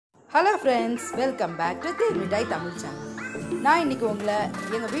Hello friends, welcome back to the MITTAI Tamil channel. நான் இன்னைக்கு உங்களை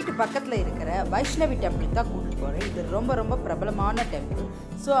எங்க வீட்டு பக்கத்துல இருக்கிற வைஷ்ணவி டெம்பிள் தான் கூட்டிட்டு போறேன். இது ரொம்ப பிரபலமான டெம்பிள்.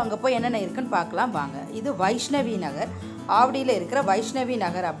 சோ அங்க போய் என்னென்ன இருக்குன்னு பார்க்கலாம் வாங்க. இது வைஷ்ணவி நகர். ஆவடியில இருக்கிற வைஷ்ணவி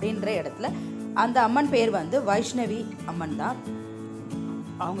நகர் அப்படின்ற இடத்துல அந்த அம்மன் பேர் வந்து வைஷ்ணவி அம்மன் தான்.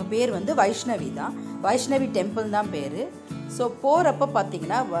 அவங்க பேர் வந்து வைஷ்ணவி தான். வைஷ்ணவி டெம்பிள் தான் பேரு. ஸோ போகிறப்ப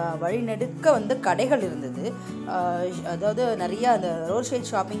பார்த்தீங்கன்னா வழிநெடுக்க வந்து கடைகள் இருந்தது. அதாவது நிறையா அந்த ரோட் சைட்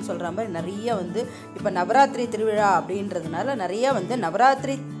ஷாப்பிங் சொல்கிற மாதிரி நிறைய வந்து இப்போ நவராத்திரி திருவிழா அப்படின்றதுனால நிறையா வந்து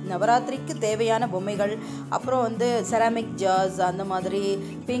நவராத்திரிக்கு தேவையான பொம்மைகள், அப்புறம் வந்து செராமிக் ஜார்ஸ், அந்த மாதிரி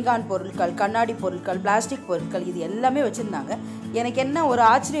பீங்கான் பொருட்கள், கண்ணாடி பொருட்கள், பிளாஸ்டிக் பொருட்கள், இது எல்லாமே வச்சுருந்தாங்க. எனக்கு என்ன ஒரு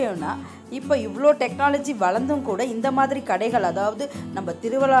ஆச்சரியம்னா, இப்போ இவ்வளோ டெக்னாலஜி வளர்ந்தும் கூட இந்த மாதிரி கடைகள், அதாவது நம்ம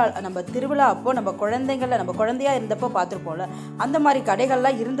திருவிழா அப்போது நம்ம குழந்தையாக இருந்தப்போ பார்த்துருப்போம்ல, அந்த மாதிரி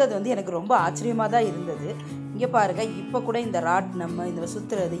கடைகள்லாம் இருந்தது வந்து எனக்கு ரொம்ப ஆச்சரியமாக தான் இருந்தது. இங்கே பாருங்கள், இப்போ கூட இந்த ராட்னம், இந்த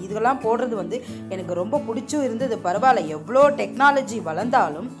சுற்றுறது, இதெல்லாம் போடுறது வந்து எனக்கு ரொம்ப பிடிச்சும் இருந்தது. பரவாயில்ல, எவ்வளோ டெக்னாலஜி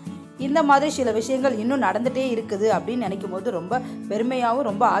வளர்ந்தாலும் இந்த மாதிரி சில விஷயங்கள் இன்னும் நடந்துகிட்டே இருக்குது அப்படின்னு நினைக்கும் போது ரொம்ப பெருமையாகவும்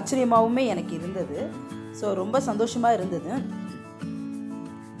ரொம்ப ஆச்சரியமாகவுமே எனக்கு இருந்தது. ஸோ ரொம்ப சந்தோஷமாக இருந்தது.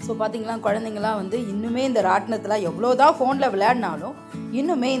 ஸோ பார்த்திங்களா, குழந்தைங்களாம் வந்து இன்னுமே இந்த ராட்டினத்தெலாம் எவ்வளோ தான் ஃபோனில் விளையாடினாலும்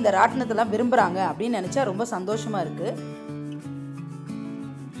இன்னுமே இந்த ராட்டினத்தெல்லாம் விரும்புகிறாங்க அப்படின்னு நினச்சா ரொம்ப சந்தோஷமாக இருக்குது.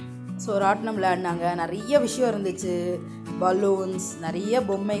 ஸோ ராட்டினம் விளையாடினாங்க, நிறைய விஷயம் இருந்துச்சு, பலூன்ஸ், நிறைய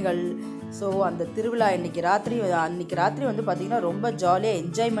பொம்மைகள். ஸோ அந்த திருவிழா அன்றைக்கி ராத்திரி வந்து பார்த்திங்கன்னா ரொம்ப ஜாலியாக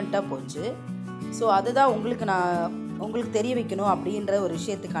என்ஜாய்மெண்ட்டாக போச்சு. ஸோ அதுதான் உங்களுக்கு தெரிய வைக்கணும் அப்படின்ற ஒரு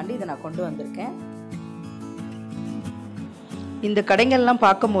விஷயத்துக்காண்டி இதை நான் கொண்டு வந்திருக்கேன். இந்த கடைகள்லாம்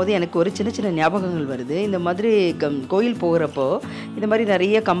பார்க்கும் போது எனக்கு ஒரு சின்ன ஞாபகங்கள் வருது. இந்த மாதிரி கோயில் போகிறப்போ இந்த மாதிரி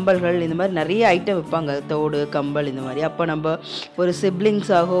நிறைய கம்பல்கள், இந்த மாதிரி நிறைய ஐட்டம் விற்பாங்க, தோடு, கம்பல், இந்த மாதிரி. அப்போ நம்ம ஒரு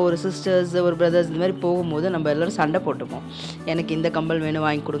சிப்ளிங்ஸாகோ, ஒரு சிஸ்டர்ஸ், ஒரு பிரதர்ஸ், இந்த மாதிரி போகும்போது நம்ம எல்லோரும் சண்டை போட்டுப்போம். எனக்கு இந்த கம்பல் வேணும்,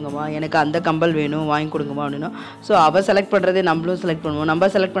 வாங்கி கொடுங்கம்மா, எனக்கு அந்த கம்பல் வேணும், வாங்கி கொடுங்கம்மா அப்படின்னா. ஸோ அவள் செலக்ட் பண்ணுறதே நம்மளும் செலக்ட் பண்ணுவோம்,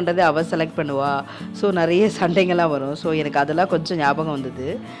 நம்ம செலக்ட் பண்ணுறதே அவள் செலக்ட் பண்ணுவா. ஸோ நிறைய சண்டைங்கள்லாம் வரும். ஸோ எனக்கு அதெல்லாம் கொஞ்சம் ஞாபகம் வந்தது.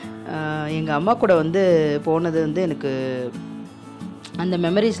 எங்கள் அம்மா கூட வந்து போனது வந்து எனக்கு அந்த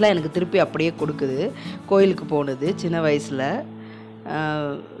மெமரிஸ்லாம் எனக்கு திருப்பி அப்படியே கொடுக்குது. கோயிலுக்கு போனது சின்ன வயசில்.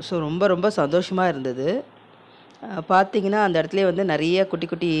 ஸோ ரொம்ப சந்தோஷமாக இருந்தது. பார்த்திங்கன்னா அந்த இடத்துல வந்து நிறைய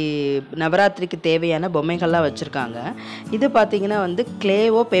குட்டி நவராத்திரிக்கு தேவையான பொம்மைகள்லாம் வச்சுருக்காங்க. இது பார்த்திங்கன்னா வந்து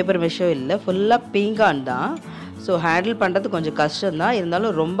கிளேவோ பேப்பர் மெஷோ இல்லை, ஃபுல்லாக பீங்கான் தான். ஸோ ஹேண்டில் பண்ணுறது கொஞ்சம் கஷ்டம்தான்.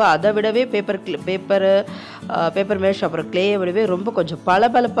 இருந்தாலும் ரொம்ப அதை விடவே பேப்பர் மேஷ் அப்புறம் கிளேயை விடவே ரொம்ப கொஞ்சம்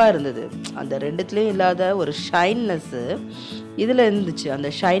பளபளப்பாக இருந்தது. அந்த ரெண்டுத்துலேயும் இல்லாத ஒரு ஷைன்னஸ்ஸு இதில் இருந்துச்சு. அந்த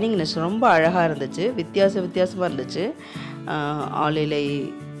ஷைனிங்னஸ் ரொம்ப அழகாக இருந்துச்சு, வித்தியாசமாக இருந்துச்சு.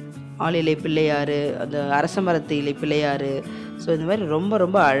 ஆளிலை பிள்ளையார், அந்த அரச மரத்து இலை பிள்ளையார், ஸோ இந்த மாதிரி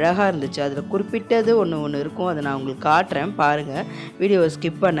ரொம்ப அழகாக இருந்துச்சு. அதில் குறிப்பிட்டது ஒன்று இருக்கும், அதை நான் உங்களுக்கு காட்டுறேன் பாருங்கள், வீடியோவை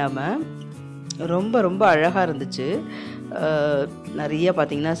ஸ்கிப் பண்ணாமல். ரொம்ப அழகாக இருந்துச்சு. நிறைய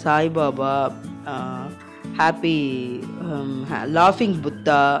பார்த்திங்கன்னா சாய்பாபா, ஹாப்பி லாஃபிங்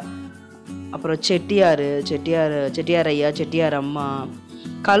புத்தா, அப்புறம் செட்டியார் ஐயா, செட்டியார் அம்மா,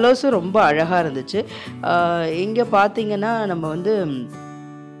 கலர்ஸும் ரொம்ப அழகாக இருந்துச்சு. இங்கே பார்த்திங்கன்னா நம்ம வந்து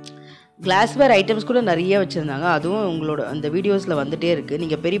கிளாஸ்வேர் ஐட்டம்ஸ் கூட நிறைய வச்சுருந்தாங்க. அதுவும் உங்களோட அந்த வீடியோஸில் வந்துகிட்டே இருக்குது.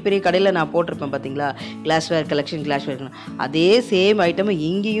 நீங்கள் பெரிய கடையில் நான் போட்டிருப்பேன் பார்த்தீங்களா, கிளாஸ்வேர் கலெக்ஷன், அதே சேம் ஐட்டம்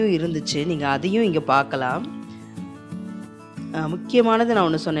இங்கேயும் இருந்துச்சு. நீங்கள் அதையும் இங்கே பார்க்கலாம். முக்கியமானது நான்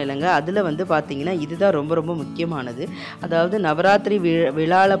ஒன்று சொன்னேன் இல்லைங்க, அதில் வந்து பார்த்திங்கன்னா இதுதான் ரொம்ப முக்கியமானது. அதாவது நவராத்திரி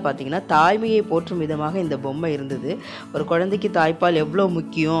விழாவில் பார்த்திங்கன்னா தாய்மையை போற்றும் விதமாக இந்த பொம்மை இருந்தது. ஒரு குழந்தைக்கு தாய்ப்பால் எவ்வளோ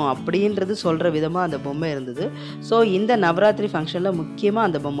முக்கியம் அப்படின்றது சொல்கிற விதமாக அந்த பொம்மை இருந்தது. ஸோ இந்த நவராத்திரி ஃபங்க்ஷனில் முக்கியமாக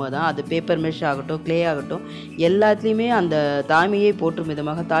அந்த பொம்மை தான். அது பேப்பர் மெஷ் ஆகட்டும், க்ளே ஆகட்டும், எல்லாத்துலேயுமே அந்த தாய்மையை போற்றும்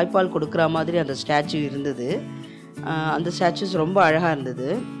விதமாக தாய்ப்பால் கொடுக்குற மாதிரி அந்த ஸ்டாச்சு இருந்தது. அந்த ஸ்டாச்சுஸ் ரொம்ப அழகாக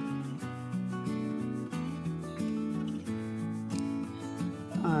இருந்தது.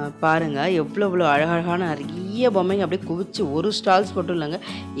 பாருங்கள், எவ்வளோ அழகான நிறைய பொம்மைங்க அப்படியே குவிச்சு, ஒரு ஸ்டால்ஸ் மட்டும் இல்லைங்க,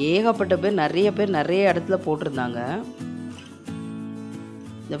 ஏகப்பட்ட பேர், நிறைய இடத்துல போட்டிருந்தாங்க.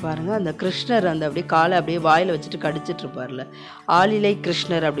 இந்த பாருங்கள், அந்த கிருஷ்ணர் அந்த அப்படியே காலை அப்படியே வாயில் வச்சுட்டு கடிச்சிட்டு இருப்பார்ல, ஆளிலை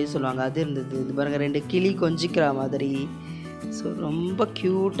கிருஷ்ணர் அப்படின்னு சொல்லுவாங்க, அது இருந்தது. இது பாருங்கள், 2 கிளி கொஞ்சிக்கிற மாதிரி. ஸோ ரொம்ப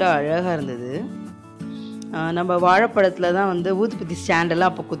க்யூட்டாக அழகாக இருந்தது. நம்ம வாழைப்பழத்தில் தான் வந்து ஊதுபத்தி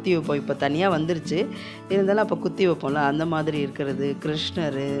ஸ்டாண்டெல்லாம் அப்போ குத்தி வைப்போம், இப்போ தனியாக வந்துருச்சு, இருந்தாலும் அப்போ குத்தி வைப்போம்ல, அந்த மாதிரி இருக்கிறது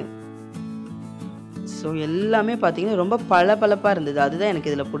கிருஷ்ணர். ஸோ எல்லாமே பார்த்திங்கன்னா ரொம்ப பளபளப்பாக இருந்தது. அதுதான்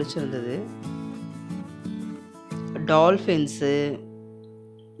எனக்கு இதில் பிடிச்சிருந்தது. டால்ஃபின்ஸு,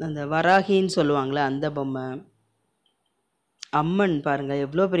 அந்த வராகின்னு சொல்லுவாங்களே அந்த பொம்மை, அம்மன் பாருங்கள்,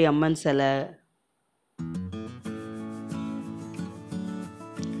 எவ்வளோ பெரிய அம்மன் சிலை,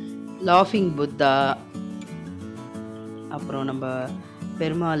 லாஃபிங் புத்தா, அப்புறம் நம்ம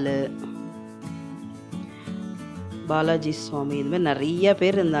பெருமாள், பாலாஜி சுவாமி, இதுமாதிரி நிறைய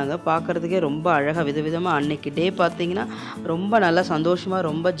பேர் இருந்தாங்க. பார்க்குறதுக்கே ரொம்ப அழகாக விதவிதமாக அன்னைக்கு டே பார்த்திங்கன்னா ரொம்ப நல்லா சந்தோஷமாக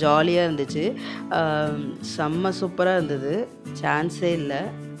ரொம்ப ஜாலியாக இருந்துச்சு. செம்ம சூப்பராக இருந்தது, சான்ஸே இல்லை.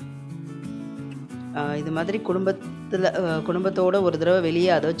 இது மாதிரி குடும்பத்தோடு ஒரு தடவை வெளியே,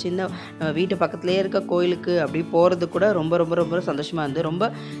 அதோ சின்ன வீட்டு பக்கத்துலேயே இருக்க கோயிலுக்கு அப்படி போகிறது கூட ரொம்ப ரொம்ப ரொம்ப சந்தோஷமாக இருந்தது. ரொம்ப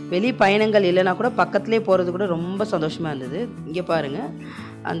வெளி பயணங்கள் இல்லைனா கூட பக்கத்துலேயே போகிறது கூட ரொம்ப சந்தோஷமாக இருந்தது. இங்கே பாருங்கள்,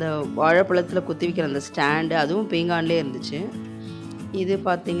 அந்த வாழைப்பழத்தில் குத்தி வைக்கிற அந்த ஸ்டாண்டு, அதுவும் பீங்கான்லேயே இருந்துச்சு. இது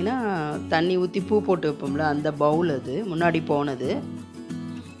பார்த்திங்கன்னா தண்ணி ஊற்றி பூ போட்டு வைப்போம்ல, அந்த பவுல் அது முன்னாடி போனது.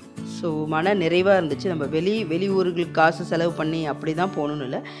 ஸோ மன நிறைவாக இருந்துச்சு. நம்ம வெளியூர்களுக்கு காசு செலவு பண்ணி அப்படி தான் போகணுன்னு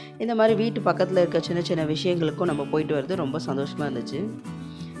இல்லை, இந்த மாதிரி வீட்டு பக்கத்தில் இருக்க சின்ன சின்ன விஷயங்களுக்கும் நம்ம போயிட்டு வர்றது ரொம்ப சந்தோஷமாக இருந்துச்சு.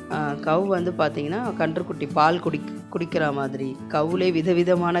 கவ் வந்து பார்த்திங்கன்னா கன்றுக்குட்டி பால் குடிக்கிற மாதிரி, கவுலே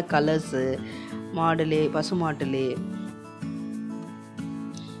விதவிதமான கலர்ஸு, மாடுலே பசுமாட்டுலே.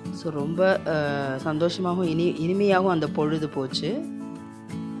 ஸோ ரொம்ப சந்தோஷமாகவும் இனிமையாகவும் அந்த பொழுது போச்சு.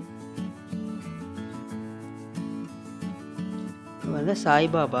 வந்து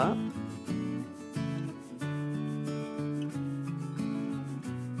சாய்பாபா,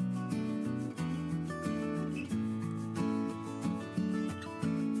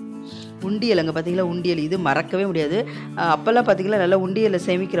 உண்டியல் அங்கே பார்த்தீங்களா, உண்டியல் இது மறக்கவே முடியாது. அப்போல்லாம் பார்த்தீங்கன்னா நல்லா உண்டியலில்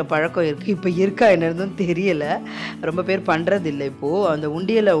சேமிக்கிற பழக்கம் இருக்குது. இப்போ இருக்கா என்னன்னு தெரியலை, ரொம்ப பேர் பண்ணுறதில்லை இப்போது. அந்த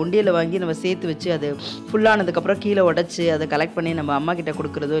உண்டியலை வாங்கி நம்ம சேர்த்து வச்சு அது ஃபுல்லானதுக்கப்புறம் கீழே உடச்சி அதை கலெக்ட் பண்ணி நம்ம அம்மா கிட்ட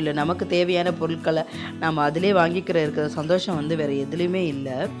கொடுக்குறதோ, இல்லை நமக்கு தேவையான பொருட்களை நம்ம அதிலே இருக்கிற சந்தோஷம் வந்து வேறு எதுலேயுமே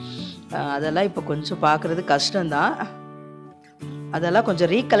இல்லை. அதெல்லாம் இப்போ கொஞ்சம் பார்க்குறது கஷ்டம்தான். அதெல்லாம்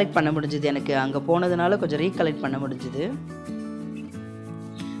கொஞ்சம் ரீகலெக்ட் பண்ண முடிஞ்சுது, எனக்கு அங்கே போனதுனால கொஞ்சம் ரீகலெக்ட் பண்ண முடிஞ்சுது.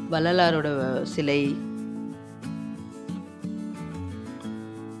 வள்ளலாரோட சிலை.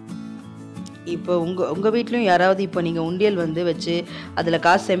 இப்போ உங்கள் வீட்லேயும் யாராவது இப்போ நீங்கள் உண்டியல் வந்து வச்சு அதில்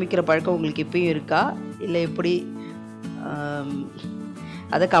காசு சேமிக்கிற பழக்கம் உங்களுக்கு இப்பயும் இருக்கா, இல்லை எப்படி?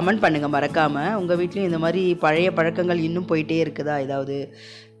 அதை கமெண்ட் பண்ணுங்கள் மறக்காமல். உங்கள் வீட்லேயும் இந்த மாதிரி பழைய பழக்கங்கள் இன்னும் போயிட்டே இருக்குதா? ஏதாவது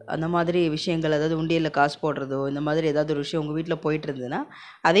அந்த மாதிரி விஷயங்கள், அதாவது உண்டியலில் காசு போடுறதோ, இந்த மாதிரி ஏதாவது ஒரு விஷயம் உங்கள் வீட்டில் போயிட்டு இருந்ததுன்னா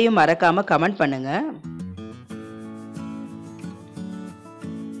அதையும் மறக்காமல் கமெண்ட் பண்ணுங்கள்.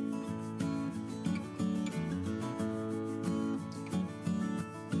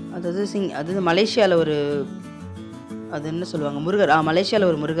 அதாவது மலேசியாவில் அது என்ன சொல்லுவாங்க, முருகர். மலேசியாவில்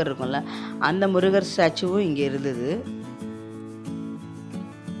ஒரு முருகர் இருக்கும்ல, அந்த முருகர் ஸ்டாச்சுவும் இங்கே இருந்தது.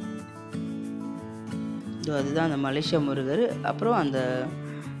 அதுதான் அந்த மலேசியா முருகர். அப்புறம் அந்த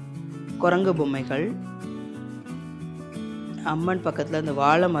குரங்கு பொம்மைகள், அம்மன் பக்கத்தில் அந்த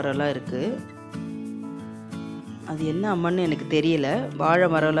வாழை மரம்லாம் இருக்குது. அது என்ன அம்மன்னு எனக்கு தெரியல, வாழை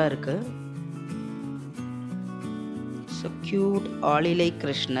மரம்லாம் இருக்குது. ஸோ க்யூட் ஆளிலை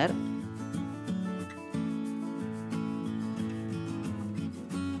கிருஷ்ணர்.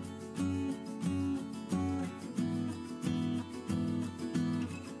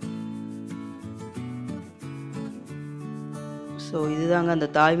 ஸோ இதுதாங்க அந்த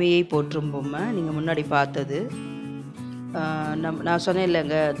தாய்மையை போற்றும் பொம்மை நீங்கள் முன்னாடி பார்த்தது. நான் சொன்னேன்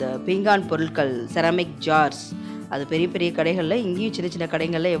இல்லைங்க, அந்த பீங்கான் பொருட்கள், செராமிக் ஜார்ஸ், அது பெரிய பெரிய கடைகளில், இங்கேயும் சின்ன சின்ன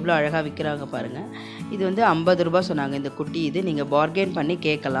கடைகளில் எவ்வளோ அழகாக விற்கிறாங்க பாருங்கள். இது வந்து 50 ரூபா சொன்னாங்க இந்த குட்டி. இது நீங்கள் பார்கெயின் பண்ணி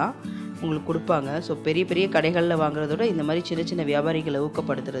கேட்கலாம், உங்களுக்கு கொடுப்பாங்க. ஸோ பெரிய பெரிய கடைகளில் வாங்குறதோட இந்த மாதிரி சின்ன சின்ன வியாபாரிகளை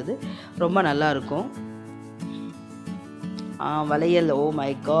ஊக்கப்படுத்துறது ரொம்ப நல்லாயிருக்கும். வளையல், ஓ மை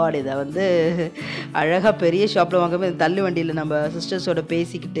காட், இதை வந்து அழகாக பெரிய ஷாப்பில் வாங்கும்போது தள்ளு வண்டியில் நம்ம சிஸ்டர்ஸோட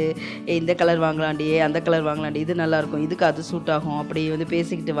பேசிக்கிட்டு இந்த கலர் வாங்கலாண்டி, அந்த கலர் வாங்கலாண்டி, இது நல்லாயிருக்கும், இதுக்கு அது சூட் ஆகும், அப்படி வந்து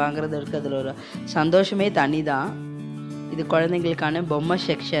பேசிக்கிட்டு வாங்குறது இருக்குது. அதில் ஒரு சந்தோஷமே தனி தான். இது குழந்தைங்களுக்கான பொம்மை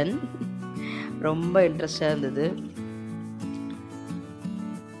செக்ஷன், ரொம்ப இன்ட்ரெஸ்டாக இருந்தது.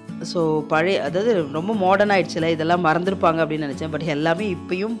 ஸோ அதாவது ரொம்ப மாடர்ன் ஆகிடுச்சுல, இதெல்லாம் மறந்துருப்பாங்க அப்படின்னு நினச்சேன். பட் எல்லாமே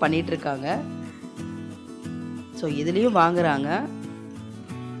இப்பயும் பண்ணிகிட்ருக்காங்க. ஸோ இதுலேயும் வாங்குகிறாங்க,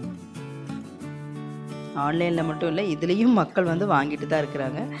 ஆன்லைனில் மட்டும் இல்லை, இதுலேயும் மக்கள் வந்து வாங்கிட்டு தான்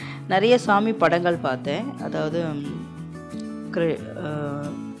இருக்கிறாங்க. நிறைய சாமி படங்கள் பார்த்தேன், அதாவது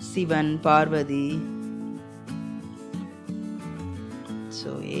சிவன், பார்வதி,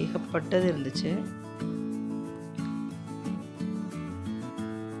 ஸோ ஏகப்பட்டது இருந்துச்சு.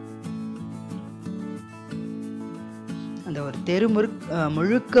 அந்த ஒரு தெரு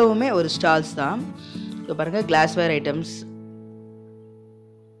முழுக்கவுமே ஒரு ஸ்டால்ஸ் தான். இப்போ பாருங்கள், கிளாஸ்வேர் ஐட்டம்ஸ்.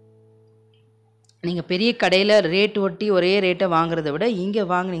 நீங்கள் பெரிய கடையில் ரேட் ஒட்டி ஒரே ரேட்டை வாங்குறத விட இங்கே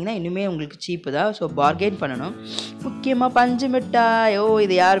வாங்கினீங்கன்னா இன்னுமே உங்களுக்கு சீப்பு தான். ஸோ பார்கெயின் பண்ணணும். முக்கியமாக பஞ்சு மிட்டாய்,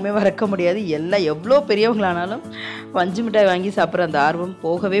 இது யாருமே மறக்க முடியாது. எல்லாம் எவ்வளோ பெரியவங்களானாலும் பஞ்சு மிட்டாய் வாங்கி சாப்பிட்ற அந்த ஆர்வம்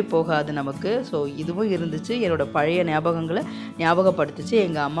போகவே போகாது நமக்கு. ஸோ இதுவும் இருந்துச்சு, என்னோடய பழைய ஞாபகங்களை ஞாபகப்படுத்துச்சு.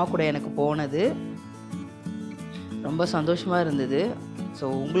 எங்கள் அம்மா கூட எனக்கு போனது ரொம்ப சந்தோஷமாக இருந்தது. ஸோ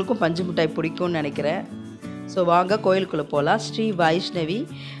உங்களுக்கும் பஞ்சு மிட்டாய் பிடிக்கும்னு நினைக்கிறேன். ஸோ வாங்க கோயிலுக்குள்ளே போகலாம். ஸ்ரீ வைஷ்ணவி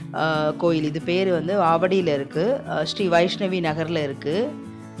கோயில், இது பேர் வந்து ஆவடியில் இருக்குது, ஸ்ரீ வைஷ்ணவி நகரில் இருக்குது.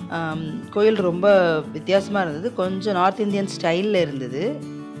 கோயில் ரொம்ப வித்தியாசமாக இருந்தது, கொஞ்சம் நார்த் இந்தியன் ஸ்டைலில் இருந்தது,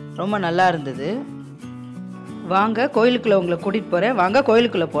 ரொம்ப நல்லா இருந்தது. வாங்க கோயிலுக்குள்ளே உங்களை கூட்டிகிட்டு போகிறேன். வாங்க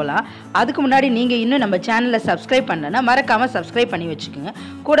கோயிலுக்குள்ளே போகலாம். அதுக்கு முன்னாடி நீங்கள் இன்னும் நம்ம சேனலில் சப்ஸ்கிரைப் பண்ணலன்னா மறக்காமல் சப்ஸ்கிரைப் பண்ணி வச்சுக்கோங்க.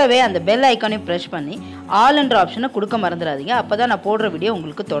 கூடவே அந்த பெல் ஐக்கானையும் ப்ரெஸ் பண்ணி ஆல்ன்ற ஆப்ஷனை கொடுக்க மறந்துடாதீங்க. அப்போ தான் நான் போடுற வீடியோ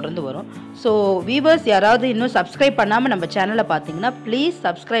உங்களுக்கு தொடர்ந்து வரும். ஸோ வீவர்ஸ் யாராவது இன்னும் சப்ஸ்கிரைப் பண்ணாமல் நம்ம சேனலை பார்த்தீங்கன்னா ப்ளீஸ்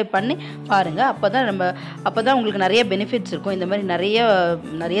சப்ஸ்கிரைப் பண்ணி பாருங்கள். அப்போ தான் உங்களுக்கு நிறைய பெனிஃபிட்ஸ் இருக்கும். இந்த மாதிரி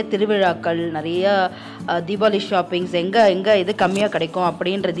நிறைய திருவிழாக்கள், நிறைய தீபாவளி ஷாப்பிங்ஸ், எங்கே இது கம்மியாக கிடைக்கும்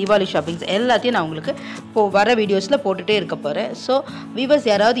அப்படின்ற தீபாவளி ஷாப்பிங்ஸ் எல்லாத்தையும் நான் உங்களுக்கு வர வீடியோஸில் போட்டுகிட்டே இருக்க போகிறேன். ஸோ வீவர்ஸ்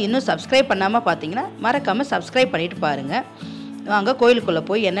யாராவது இன்னும் சப்ஸ்கிரைப் பண்ணாமல் பார்த்தீங்கன்னா மறக்காமல் சப்ஸ்கிரைப் பண்ணிவிட்டு பாருங்கள். வாங்க கோயிலுக்குள்ளே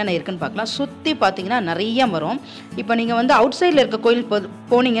போய் என்னென்ன இருக்குன்னு பார்க்கலாம். சுற்றி பார்த்தீங்கன்னா நிறைய மரம். இப்போ நீங்கள் வந்து அவுட் சைடில் இருக்க கோயில்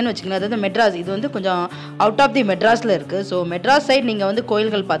போனீங்கன்னு வச்சுக்கோங்க, அதாவது மெட்ராஸ், இது வந்து கொஞ்சம் அவுட் ஆஃப் தி மெட்ராஸில் இருக்குது. ஸோ மெட்ராஸ் சைடு நீங்கள் வந்து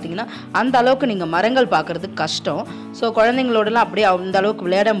கோயில்கள் பார்த்தீங்கன்னா அந்த அளவுக்கு நீங்கள் மரங்கள் பார்க்குறதுக்கு கஷ்டம். ஸோ குழந்தைங்களோடலாம் அப்படியே அந்த அளவுக்கு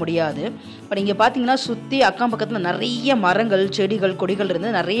விளையாட முடியாது. இப்போ நீங்கள் பார்த்தீங்கன்னா சுற்றி அக்கம் பக்கத்தில் நிறைய மரங்கள், செடிகள், கொடிகள்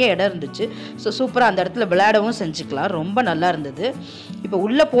இருந்து நிறைய இடம் இருந்துச்சு. ஸோ சூப்பராக அந்த இடத்துல விளையாடவும் செஞ்சுக்கலாம், ரொம்ப நல்லா இருந்தது. இப்போ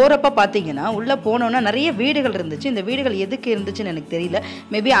உள்ளே போகிறப்ப பார்த்தீங்கன்னா உள்ளே போனோன்னா நிறைய வீடுகள் இருந்துச்சு. இந்த வீடுகள் எதுக்கு இருந்துச்சுன்னு எனக்கு தெரியல.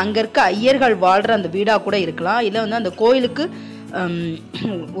 மேபி அங்கே இருக்க ஐயர்கள் வாழ்கிற அந்த வீடாக கூட இருக்கலாம், இல்லை வந்து அந்த கோயிலுக்கு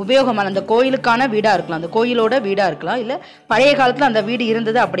உபயோகமான அந்த கோயிலுக்கான வீடாக இருக்கலாம், அந்த கோயிலோட வீடாக இருக்கலாம், இல்லை பழைய காலத்தில் அந்த வீடு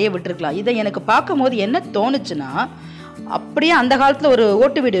இருந்தது அப்படியே விட்டுருக்கலாம். இதை எனக்கு பார்க்கும்போது என்ன தோணுச்சுன்னா, அப்படியே அந்த காலத்தில் ஒரு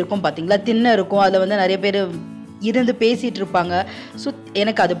ஓட்டு வீடு இருக்கும் பார்த்தீங்களா, திண்ணை இருக்கும், அதில் வந்து நிறைய பேர் இருந்து பேசிகிட்டு இருப்பாங்க.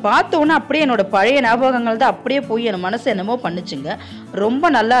 எனக்கு அது பார்த்தோன்னே அப்படியே என்னோடய பழைய ஞாபகங்கள் தான் அப்படியே போய் என் மனசு என்னமோ பண்ணுச்சுங்க. ரொம்ப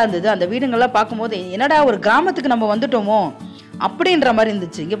நல்லா இருந்தது. அந்த வீடுங்கள்லாம் பார்க்கும்போது என்னடா ஒரு கிராமத்துக்கு நம்ம வந்துட்டோமோ அப்படின்ற மாதிரி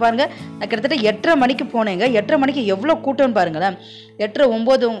இருந்துச்சு. இங்கே பாருங்கள், நான் கிட்டத்தட்ட 8:30 மணிக்கு போனேங்க. 8:30 மணிக்கு எவ்வளோ கூட்டம்னு பாருங்களேன். 8,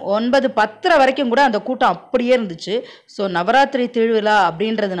 9, 9, 10 வரைக்கும் கூட அந்த கூட்டம் அப்படியே இருந்துச்சு. ஸோ நவராத்திரி திருவிழா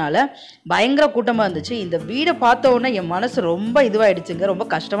அப்படின்றதுனால பயங்கர கூட்டமாக இருந்துச்சு. இந்த வீடை பார்த்த உடனே என் மனசு ரொம்ப இதுவாகிடுச்சுங்க, ரொம்ப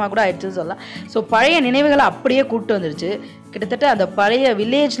கஷ்டமாக கூட ஆயிடுச்சுன்னு சொல்லலாம். ஸோ பழைய நினைவுகளை அப்படியே கூப்பிட்டு வந்துருச்சு. கிட்டத்தட்ட அந்த பழைய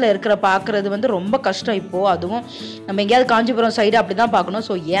வில்லேஜில் இருக்கிற பார்க்குறது வந்து ரொம்ப கஷ்டம் இப்போது. அதுவும் நம்ம எங்கேயாவது காஞ்சிபுரம் சைடு அப்படி தான் பார்க்கணும்.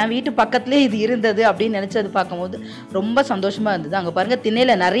 ஸோ என் வீட்டு பக்கத்துலேயே இது இருந்தது அப்படின்னு நினச்சது பார்க்கும்போது ரொம்ப சந்தோஷமாக இருந்தது. அங்கே பாருங்கள்,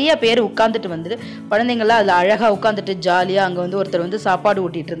 திண்ணையில் நிறைய பேர் உட்காந்துட்டு வந்துட்டு குழந்தைங்களாம் அதில் அழகாக உட்காந்துட்டு ஜாலியாக அங்கே வந்து ஒருத்தர் வந்து சாப்பாடு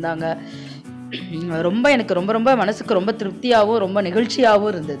ஊட்டிகிட்டு இருந்தாங்க. எனக்கு ரொம்ப மனசுக்கு ரொம்ப திருப்தியாகவும் ரொம்ப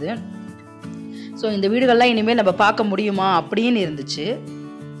நிகழ்ச்சியாகவும் இருந்தது. ஸோ இந்த வீடுகள்லாம் இனிமேல் நம்ம பார்க்க முடியுமா அப்படின்னு இருந்துச்சு.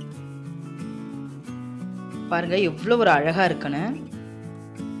 பாருங்க எவ்வளோ ஒரு அழகா இருக்குன்னு,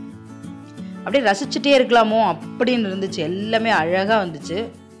 அப்படியே ரசிச்சுட்டே இருக்கலாமோ அப்படின்னு இருந்துச்சு. எல்லாமே அழகா வந்துச்சு.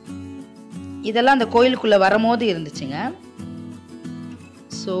 இதெல்லாம் அந்த கோயிலுக்குள்ள வரும்போது இருந்துச்சுங்க.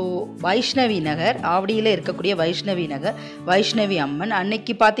 ஸோ வைஷ்ணவி நகர், ஆவடியில் இருக்கக்கூடிய வைஷ்ணவி நகர், வைஷ்ணவி அம்மன்.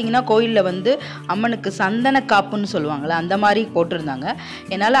 அன்னைக்கு பார்த்தீங்கன்னா கோயிலில் வந்து அம்மனுக்கு சந்தன காப்புன்னு சொல்லுவாங்களே அந்த மாதிரி போட்டிருந்தாங்க.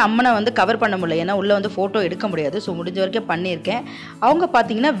 என்னால் அம்மனை வந்து கவர் பண்ண முடியல, ஏன்னா உள்ளே வந்து ஃபோட்டோ எடுக்க முடியாது. ஸோ முடிஞ்ச வரைக்கும் பண்ணியிருக்கேன். அவங்க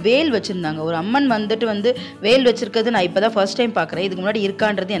பார்த்தீங்கன்னா வேல் வச்சுருந்தாங்க. ஒரு அம்மன் வந்துட்டு வந்து வேல் வச்சுருக்கிறது நான் இப்போ தான் ஃபர்ஸ்ட் டைம் பார்க்குறேன். இதுக்கு முன்னாடி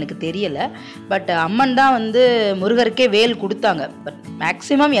இருக்கான்றது எனக்கு தெரியலை. பட் அம்மன் தான் வந்து முருகருக்கே வேல் கொடுத்தாங்க. பட்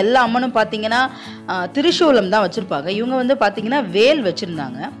மேக்ஸிமம் எல்லா அம்மனும் பார்த்தீங்கன்னா திரிசூலம் தான் வச்சுருப்பாங்க. இவங்க வந்து பார்த்தீங்கன்னா வேல் வச்சுருந்தாங்க.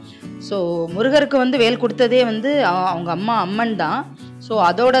 ஸோ முருகருக்கு வந்து வேல் கொடுத்ததே வந்து அவங்க அம்மன் தான். ஸோ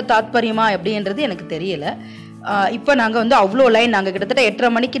அதோட தாத்பரியமா எப்படின்றது எனக்கு தெரியல. இப்போ நாங்கள் வந்து அவ்வளோ லைன், நாங்கள் கிட்டத்தட்ட 8:30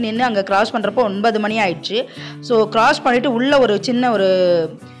 மணிக்கு நின்று அங்கே கிராஸ் பண்ணுறப்போ 9 மணி ஆயிடுச்சு. ஸோ கிராஸ் பண்ணிவிட்டு உள்ளே ஒரு சின்ன ஒரு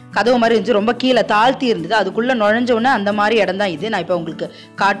கதவு மாதிரி இருந்துச்சு, ரொம்ப கீழே தாழ்த்தி இருந்தது. அதுக்குள்ளே நுழைஞ்சோன்னே அந்த மாதிரி இடம் தான் இது நான் இப்போ உங்களுக்கு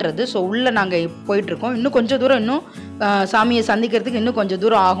காட்டுறது. ஸோ உள்ளே நாங்கள் போயிட்டுருக்கோம். இன்னும் கொஞ்சம் தூரம், இன்னும் சாமியை சந்திக்கிறதுக்கு இன்னும் கொஞ்சம்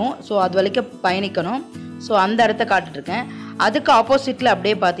தூரம் ஆகும். ஸோ அது வரைக்கும் பயணிக்கணும். ஸோ அந்த இடத்த காட்டுட்ருக்கேன். அதுக்கு ஆப்போசிட்டில்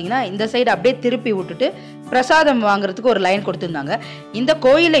அப்படியே பார்த்தீங்கன்னா இந்த சைடு அப்படியே திருப்பி விட்டுட்டு பிரசாதம் வாங்குறதுக்கு ஒரு லைன் கொடுத்துருந்தாங்க. இந்த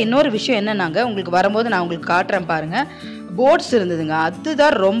கோயிலில் இன்னொரு விஷயம் என்னன்னாங்க, உங்களுக்கு வரும்போது நான் உங்களுக்கு காட்டுறேன் பாருங்கள், போட்ஸ் இருந்ததுங்க.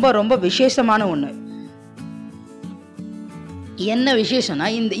 அதுதான் ரொம்ப விசேஷமான ஒன்று. என்ன விசேஷம்னா,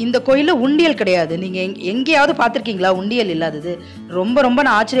 இந்த கோயிலில் உண்டியல் கிடையாது. நீங்கள் எங்கேயாவது பார்த்துருக்கீங்களா உண்டியல் இல்லாதது? ரொம்ப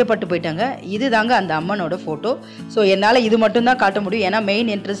நான் ஆச்சரியப்பட்டு போயிட்டாங்க. இது தாங்க அந்த அம்மனோட ஃபோட்டோ. ஸோ என்னால் இது மட்டும்தான் காட்ட முடியும், ஏன்னா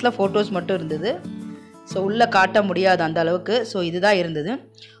மெயின் என்ட்ரன்ஸில் ஃபோட்டோஸ் மட்டும் இருந்தது. ஸோ உள்ளே காட்ட முடியாது அந்த அளவுக்கு. ஸோ இதுதான் இருந்தது.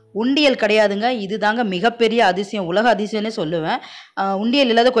 உண்டியல் கிடையாதுங்க. இது தாங்க மிகப்பெரிய அதிசயம், உலக அதிசயம்னே சொல்லுவேன்.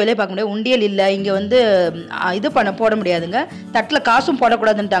 உண்டியல் இல்லாத கோயிலே பார்க்க முடியாது. உண்டியல் இல்லை இங்கே வந்து இது போட முடியாதுங்க. தட்டில் காசும்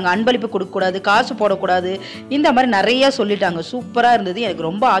போடக்கூடாதுன்ட்டாங்க, அன்பளிப்பு கொடுக்கக்கூடாது, காசு போடக்கூடாது, இந்த மாதிரி நிறையா சொல்லிட்டாங்க. சூப்பராக இருந்தது, எனக்கு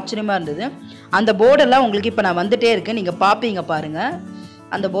ரொம்ப ஆச்சரியமாக இருந்தது. அந்த போர்டெல்லாம் உங்களுக்கு இப்போ நான் வந்துகிட்டே இருக்கேன், நீங்கள் பார்ப்பீங்க பாருங்கள்.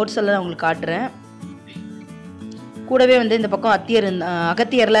 அந்த போர்ட்ஸ் எல்லாம் நான் உங்களுக்கு காட்டுறேன். கூடவே வந்து இந்த பக்கம்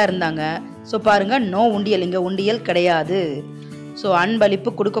அகத்தியர்லாம் இருந்தாங்க. ஸோ பாருங்கள், நோ உண்டியல், இங்கே உண்டியல் கிடையாது. ஸோ அன்பளிப்பு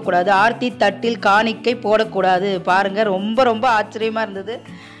கொடுக்கக்கூடாது, ஆர்த்தி தட்டில் காணிக்கை போடக்கூடாது. பாருங்கள், ரொம்ப ரொம்ப ஆச்சரியமாக இருந்தது.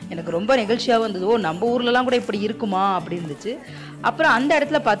 எனக்கு ரொம்ப நிகழ்ச்சியாகவும் இருந்தது. ஓ, நம்ம ஊர்லலாம் கூட இப்படி இருக்குமா அப்படி இருந்துச்சு. அப்புறம் அந்த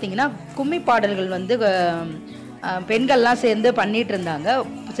இடத்துல பார்த்தீங்கன்னா கும்மி பாடல்கள் வந்து பெண்கள்லாம் சேர்ந்து பண்ணிகிட்டு இருந்தாங்க.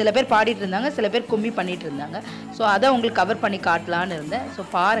 சில பேர் பாடிட்டு இருந்தாங்க, சில பேர் கும்மி பண்ணிகிட்டு இருந்தாங்க. ஸோ அதை உங்களுக்கு கவர் பண்ணி காட்டலான்னு இருந்தேன். ஸோ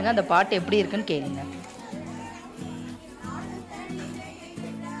பாருங்கள், அந்த பாட்டு எப்படி இருக்குன்னு கேளுங்க.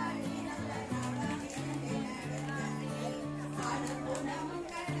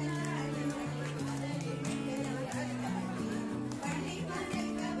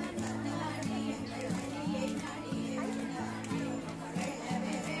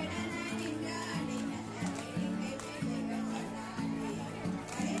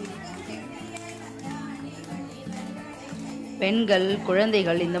 பெண்கள்,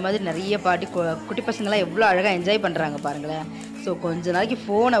 குழந்தைகள் இந்த மாதிரி நிறைய பாட்டி குட்டி பசங்களாம் எவ்வளோ அழகாக என்ஜாய் பண்ணுறாங்க பாருங்களேன். ஸோ கொஞ்ச நாளைக்கு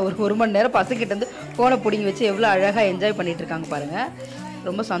ஃபோனை ஒரு மணி நேரம் பசங்கிட்டேருந்து ஃபோனை பிடிங்கி வச்சு எவ்வளோ அழகாக என்ஜாய் பண்ணிகிட்டு இருக்காங்க பாருங்கள்.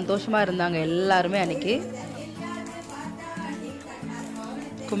 ரொம்ப சந்தோஷமாக இருந்தாங்க எல்லாருமே. அன்றைக்கி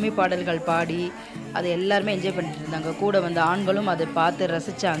கும்மி பாடல்கள் பாடி அதை எல்லாருமே என்ஜாய் பண்ணிட்டு இருந்தாங்க. கூட வந்த ஆண்களும் அதை பார்த்து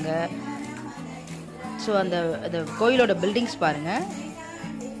ரசித்தாங்க. ஸோ அந்த கோயிலோட பில்டிங்ஸ் பாருங்கள்.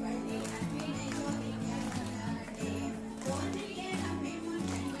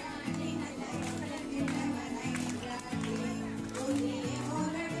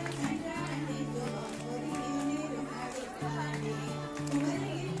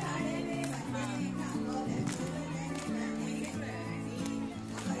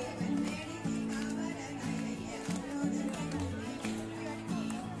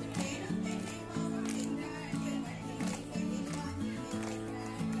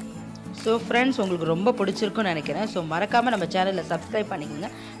 ஸோ ஃப்ரெண்ட்ஸ், உங்களுக்கு ரொம்ப பிடிச்சிருக்குன்னு நினைக்கிறேன். ஸோ மறக்காமல் நம்ம சேனலில் சப்ஸ்கிரைப் பண்ணிக்கோங்க.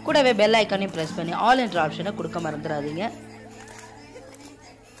 கூடவே பெல் ஐக்கானையும் ப்ரெஸ் பண்ணி ஆல் என்ற ஆப்ஷனை கொடுக்க மறந்துடாதீங்க.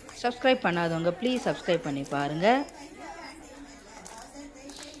 சப்ஸ்கிரைப் பண்ணாதவங்க ப்ளீஸ் சப்ஸ்கிரைப் பண்ணி பாருங்கள்.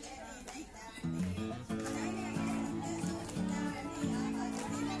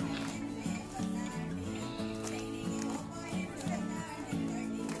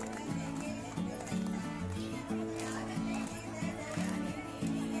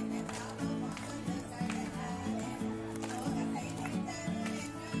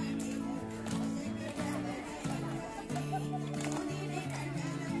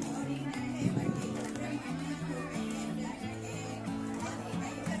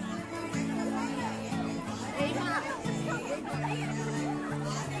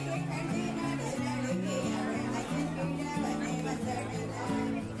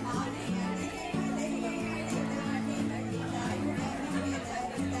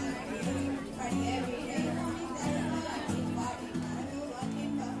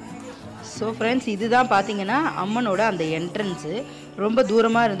 ஸோ ஃப்ரெண்ட்ஸ், இதுதான் பார்த்தீங்கன்னா அம்மனோட அந்த என்ட்ரன்ஸு. ரொம்ப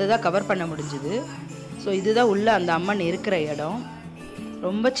தூரமாக இருந்ததாக கவர் பண்ண முடிஞ்சுது. ஸோ இதுதான் உள்ளே அந்த அம்மன் இருக்கிற இடம்.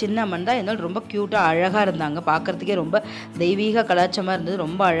 ரொம்ப சின்ன அம்மன் தான், இருந்தாலும் ரொம்ப க்யூட்டாக அழகாக இருந்தாங்க. பார்க்குறதுக்கே ரொம்ப தெய்வீக கலாச்சாரமாக இருந்தது.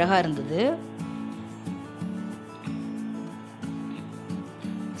 ரொம்ப அழகாக இருந்தது.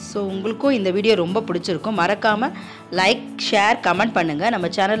 ஸோ உங்களுக்கும் இந்த வீடியோ ரொம்ப பிடிச்சிருக்கும். மறக்காமல் லைக், ஷேர், கமெண்ட் பண்ணுங்கள். நம்ம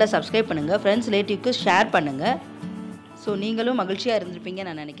சேனலை சப்ஸ்கிரைப் பண்ணுங்கள். ஃப்ரெண்ட்ஸ், ரிலேட்டிவ்க்கு ஷேர் பண்ணுங்கள். ஸோ நீங்களும் மகிழ்ச்சியாக இருந்திருப்பீங்க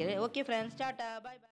நான் நினைக்கிறேன். ஓகே ஃப்ரெண்ட்ஸ், டாடா, பாய்.